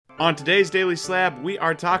On today's Daily Slab, we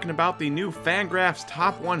are talking about the new Fangraphs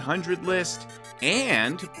Top 100 list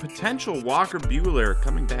and potential Walker Buehler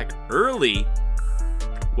coming back early.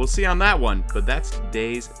 We'll see on that one, but that's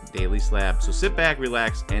today's Daily Slab. So sit back,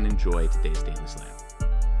 relax, and enjoy today's Daily Slab.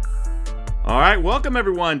 All right, welcome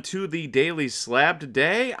everyone to the Daily Slab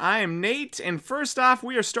today. I am Nate, and first off,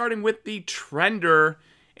 we are starting with the trender,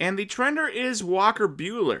 and the trender is Walker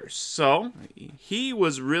Buehler. So he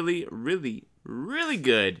was really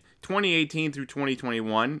good 2018 through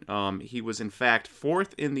 2021. He was in fact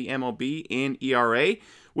fourth in the MLB in ERA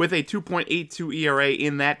with a 2.82 ERA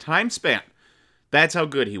in that time span. That's how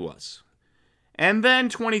good he was. And then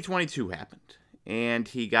 2022 happened, and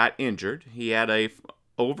he got injured. He had a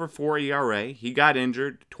over 4 ERA. He got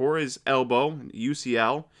injured, tore his elbow,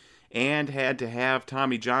 UCL, and had to have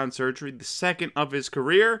Tommy John surgery, the second of his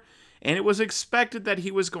career, and it was expected that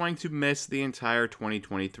he was going to miss the entire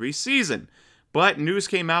 2023 season. But news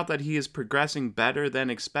came out that he is progressing better than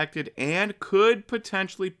expected and could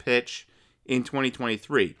potentially pitch in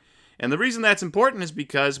 2023. And the reason that's important is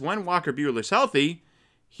because when Walker Buehler's healthy,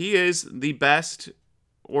 he is the best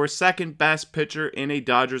or second best pitcher in a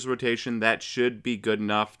Dodgers rotation that should be good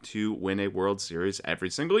enough to win a World Series every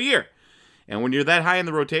single year. And when you're that high in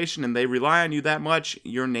the rotation and they rely on you that much,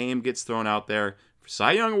 your name gets thrown out there for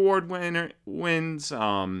Cy Young Award wins,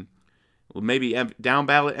 maybe down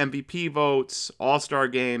ballot MVP votes, all-star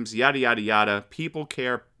games, yada, yada, yada. People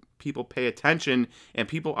care, people pay attention, and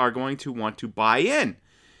people are going to want to buy in.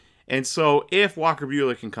 And so if Walker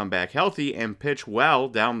Buehler can come back healthy and pitch well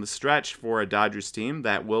down the stretch for a Dodgers team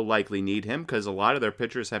that will likely need him, because a lot of their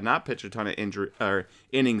pitchers have not pitched a ton of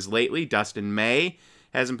innings lately. Dustin May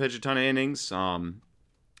hasn't pitched a ton of innings.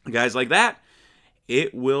 Guys like that,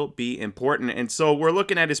 it will be important. And so we're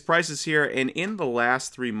looking at his prices here, and in the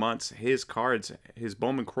last 3 months, his cards, his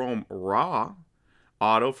Bowman Chrome Raw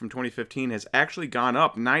Auto from 2015 has actually gone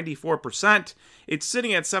up 94%. It's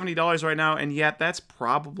sitting at $70 right now, and yet that's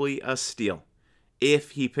probably a steal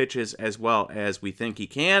if he pitches as well as we think he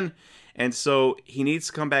can. And so he needs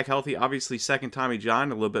to come back healthy. Obviously, second Tommy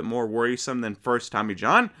John, a little bit more worrisome than first Tommy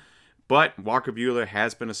John. But Walker Buehler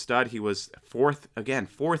has been a stud. He was fourth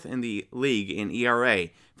in the league in ERA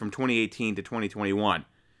from 2018 to 2021.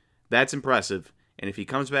 That's impressive. And if he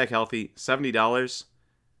comes back healthy, $70,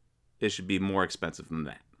 it should be more expensive than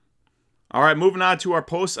that. All right, moving on to our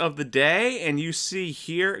posts of the day. And you see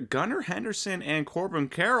here, Gunnar Henderson and Corbin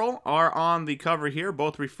Carroll are on the cover here,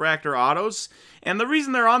 both refractor autos. And the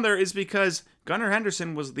reason they're on there is because Gunnar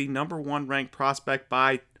Henderson was the number 1 ranked prospect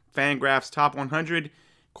by Fangraphs Top 100.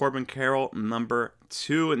 Corbin Carroll, number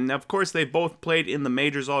 2. And of course, they both played in the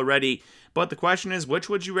majors already. But the question is, which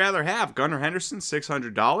would you rather have? Gunnar Henderson,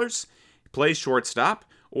 $600, plays shortstop,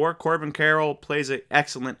 or Corbin Carroll plays an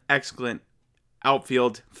excellent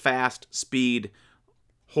outfield, fast, speed,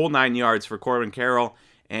 whole 9 yards for Corbin Carroll,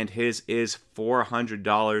 and his is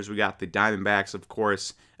 $400. We got the Diamondbacks, of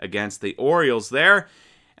course, against the Orioles there.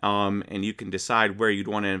 And you can decide where you'd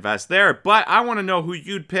want to invest there. But I want to know who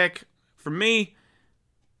you'd pick. For me,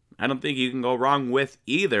 I don't think you can go wrong with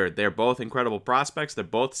either. They're both incredible prospects. They're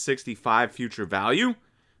both 65 future value.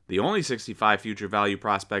 The only 65 future value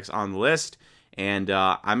prospects on the list. And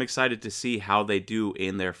I'm excited to see how they do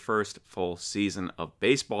in their first full season of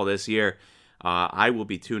baseball this year. I will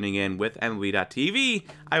be tuning in with MLB.tv.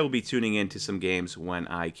 I will be tuning in to some games when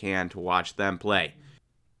I can to watch them play.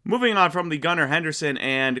 Moving on from the Gunnar Henderson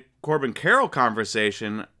and Corbin Carroll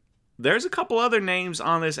conversation, there's a couple other names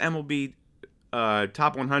on this MLB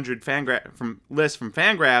Top 100 list from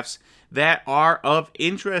Fangraphs that are of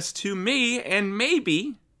interest to me and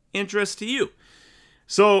maybe interest to you.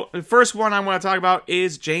 So the first one I want to talk about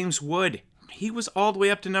is James Wood. He was all the way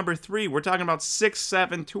up to number 3. We're talking about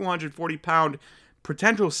 6'7", 240-pound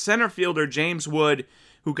potential center fielder James Wood,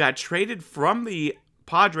 who got traded from the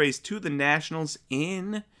Padres to the Nationals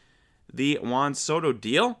in the Juan Soto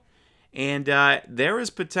deal. And there is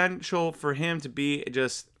potential for him to be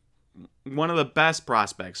just one of the best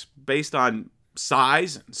prospects based on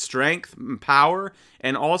size, strength, and power,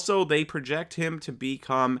 and also they project him to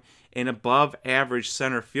become an above-average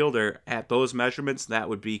center fielder at those measurements. That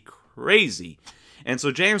would be crazy. And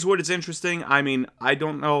so James Wood is interesting. I mean, I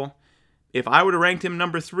don't know if I would have ranked him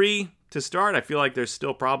number 3 to start. I feel like there's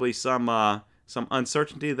still probably some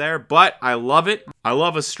uncertainty there, but I love it. I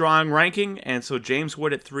love a strong ranking, and so James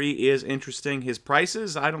Wood at 3 is interesting. His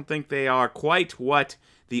prices, I don't think they are quite what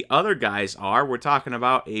the other guys are. We're talking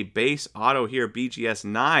about a base auto here, BGS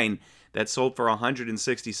 9, that sold for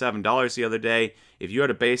 $167 the other day. If you had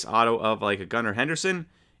a base auto of like a Gunnar Henderson,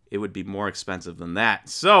 it would be more expensive than that.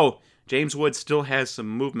 So James Wood still has some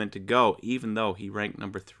movement to go, even though he ranked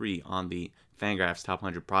number 3 on the Fangraphs Top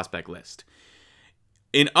 100 prospect list.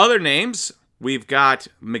 In other names, we've got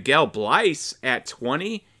Miguel Bleis at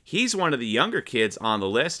 20. He's one of the younger kids on the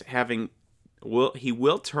list, he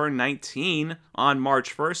will turn 19 on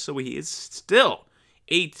March 1st, so he is still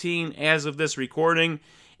 18 as of this recording,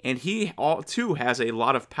 and he too has a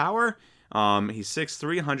lot of power. He's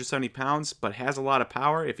 6'3", 170 pounds, but has a lot of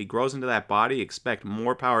power. If he grows into that body, expect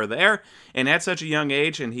more power there. And at such a young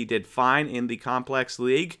age, and he did fine in the Complex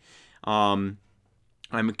League. I'm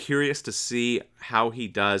curious to see how he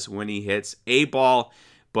does when he hits a ball,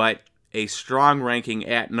 but a strong ranking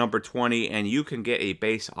at number 20, and you can get a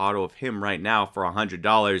base auto of him right now for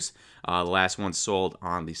 $100. The last one sold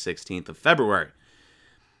on the 16th of February.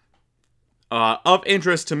 Of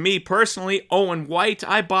interest to me personally, Owen White.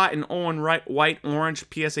 I bought an Owen White Orange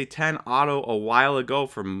PSA 10 auto a while ago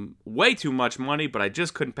for way too much money, but I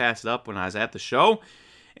just couldn't pass it up when I was at the show.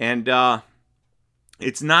 And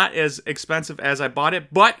it's not as expensive as I bought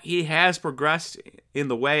it, but he has progressed in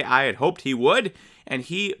the way I had hoped he would, and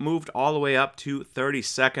he moved all the way up to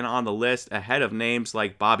 32nd on the list, ahead of names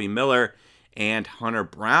like Bobby Miller and Hunter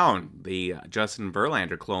Brown, the Justin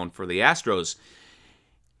Verlander clone for the Astros.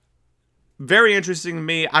 Very interesting to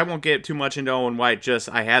me. I won't get too much into Owen White, just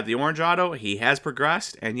I had the orange auto. He has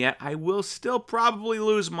progressed, and yet I will still probably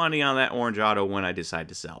lose money on that orange auto when I decide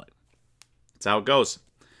to sell it. That's how it goes.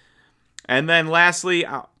 And then lastly,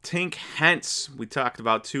 Tink Hence. We talked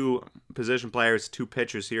about 2 position players, 2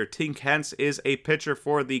 pitchers here. Tink Hence is a pitcher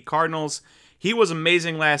for the Cardinals. He was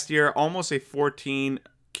amazing last year, almost a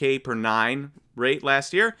 14K per 9 rate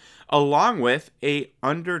last year, along with a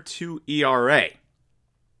under 2 ERA.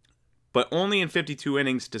 But only in 52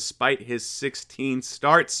 innings despite his 16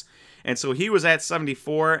 starts. And so he was at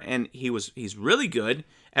 74, and he's really good.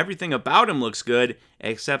 Everything about him looks good,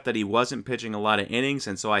 except that he wasn't pitching a lot of innings,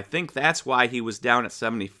 and so I think that's why he was down at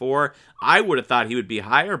 74. I would have thought he would be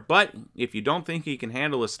higher, but if you don't think he can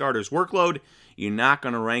handle a starter's workload, you're not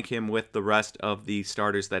going to rank him with the rest of the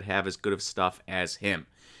starters that have as good of stuff as him.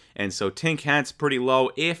 And so Tink Hence pretty low.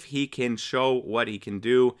 If he can show what he can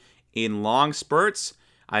do in long spurts,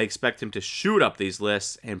 I expect him to shoot up these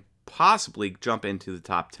lists and possibly jump into the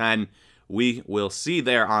top 10. We will see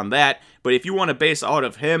there on that. But if you want a base out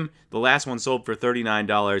of him, the last one sold for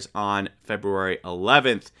 $39 on February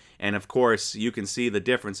 11th. And of course, you can see the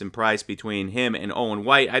difference in price between him and Owen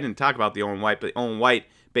White. I didn't talk about the Owen White, but Owen White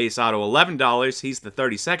base auto $11. He's the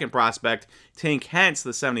 32nd prospect. Tink Hence,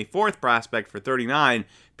 the 74th prospect for $39.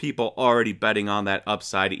 People already betting on that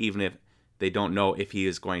upside, even if they don't know if he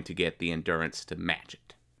is going to get the endurance to match it.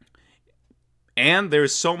 And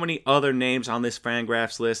there's so many other names on this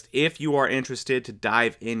Fangraphs list. If you are interested to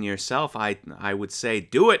dive in yourself, I would say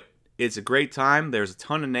do it. It's a great time. There's a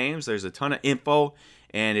ton of names. There's a ton of info.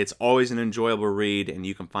 And it's always an enjoyable read. And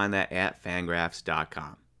you can find that at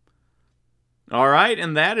Fangraphs.com. All right,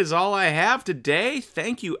 and that is all I have today.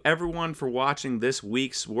 Thank you, everyone, for watching this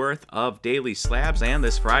week's worth of Daily Slabs and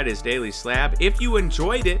this Friday's Daily Slab. If you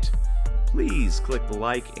enjoyed it, please click the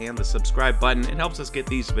like and the subscribe button. It helps us get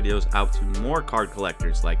these videos out to more card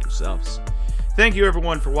collectors like yourselves. Thank you,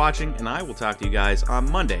 everyone, for watching, and I will talk to you guys on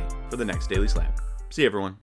Monday for the next Daily Slab. See you, everyone.